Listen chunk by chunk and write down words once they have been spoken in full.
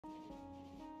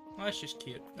Well, that's just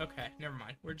cute. Okay, never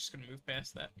mind. We're just gonna move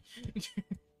past that.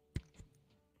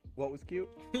 What was cute?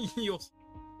 You'll...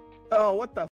 Oh,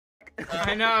 what the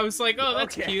I know, I was like, oh,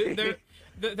 that's Okay. cute.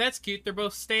 That's cute. They're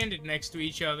both standing next to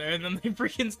each other, and then they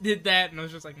freaking did that, and I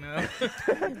was just like, no.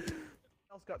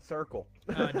 else got circle.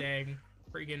 Oh, dang.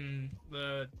 Freaking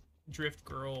the drift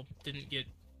girl didn't get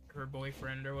her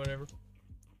boyfriend or whatever.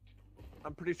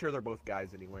 I'm pretty sure they're both guys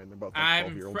anyway, and they're both like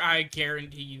 12-year-olds. I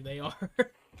guarantee you they are.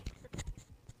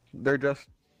 They're just,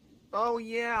 oh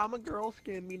yeah, I'm a girl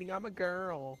skin, meaning I'm a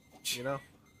girl. You know?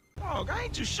 Dog, I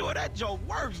ain't too sure that joke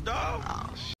works, dog.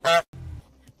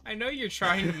 I know you're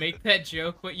trying to make that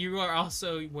joke, but you are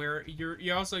also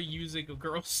you're also using a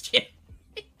girl skin.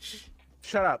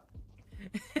 Shut up.